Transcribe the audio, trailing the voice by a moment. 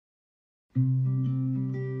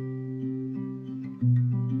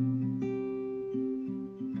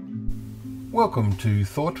Welcome to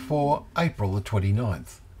Thought for April the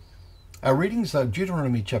 29th. Our readings are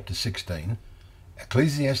Deuteronomy chapter 16,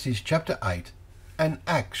 Ecclesiastes chapter 8 and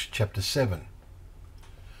Acts chapter 7.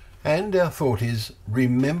 And our thought is,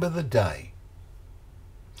 remember the day.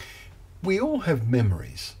 We all have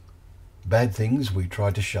memories. Bad things we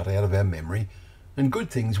try to shut out of our memory, and good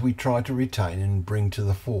things we try to retain and bring to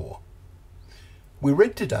the fore. We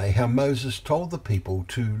read today how Moses told the people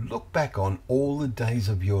to look back on all the days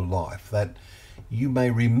of your life, that you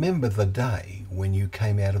may remember the day when you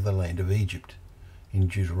came out of the land of Egypt, in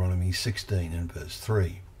Deuteronomy 16 and verse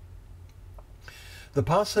 3. The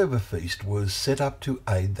Passover feast was set up to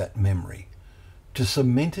aid that memory, to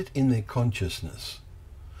cement it in their consciousness.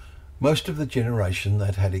 Most of the generation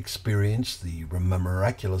that had experienced the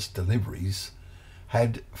miraculous deliveries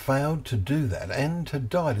had failed to do that and had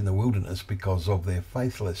died in the wilderness because of their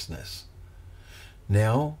faithlessness.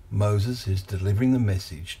 Now Moses is delivering the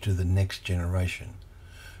message to the next generation,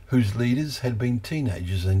 whose leaders had been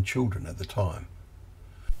teenagers and children at the time.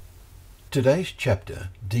 Today's chapter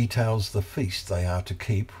details the feast they are to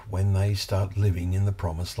keep when they start living in the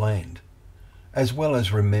promised land, as well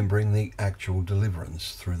as remembering the actual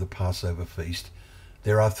deliverance through the Passover feast.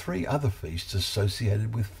 There are 3 other feasts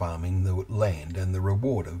associated with farming the land and the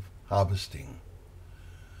reward of harvesting.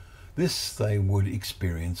 This they would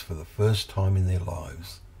experience for the first time in their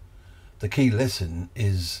lives. The key lesson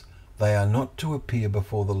is they are not to appear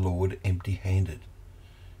before the Lord empty-handed.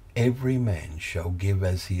 Every man shall give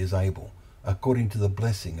as he is able, according to the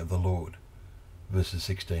blessing of the Lord. Verses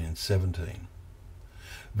 16 and 17.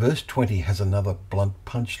 Verse 20 has another blunt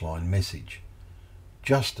punchline message.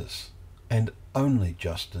 Justice, and only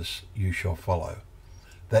justice you shall follow,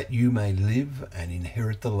 that you may live and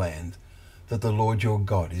inherit the land that the Lord your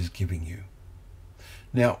God is giving you.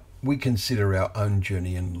 Now, we consider our own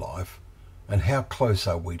journey in life, and how close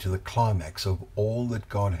are we to the climax of all that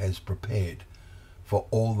God has prepared for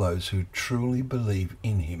all those who truly believe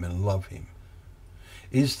in him and love him.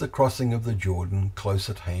 Is the crossing of the Jordan close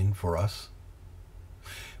at hand for us?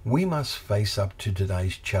 We must face up to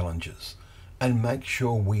today's challenges and make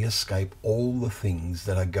sure we escape all the things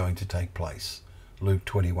that are going to take place. Luke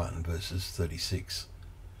 21 verses 36.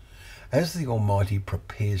 As the Almighty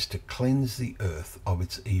prepares to cleanse the earth of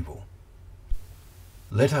its evil,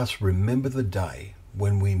 let us remember the day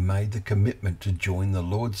when we made the commitment to join the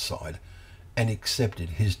Lord's side and accepted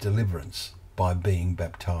his deliverance by being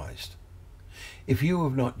baptized. If you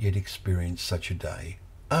have not yet experienced such a day,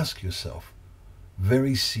 ask yourself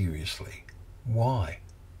very seriously, why?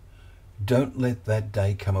 Don't let that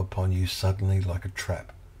day come upon you suddenly like a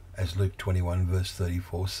trap, as Luke 21 verse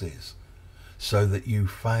 34 says, so that you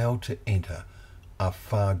fail to enter a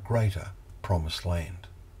far greater promised land.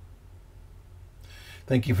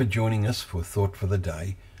 Thank you for joining us for Thought for the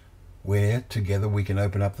Day, where together we can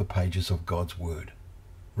open up the pages of God's Word,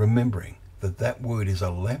 remembering that that Word is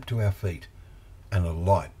a lamp to our feet and a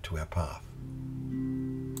light to our path.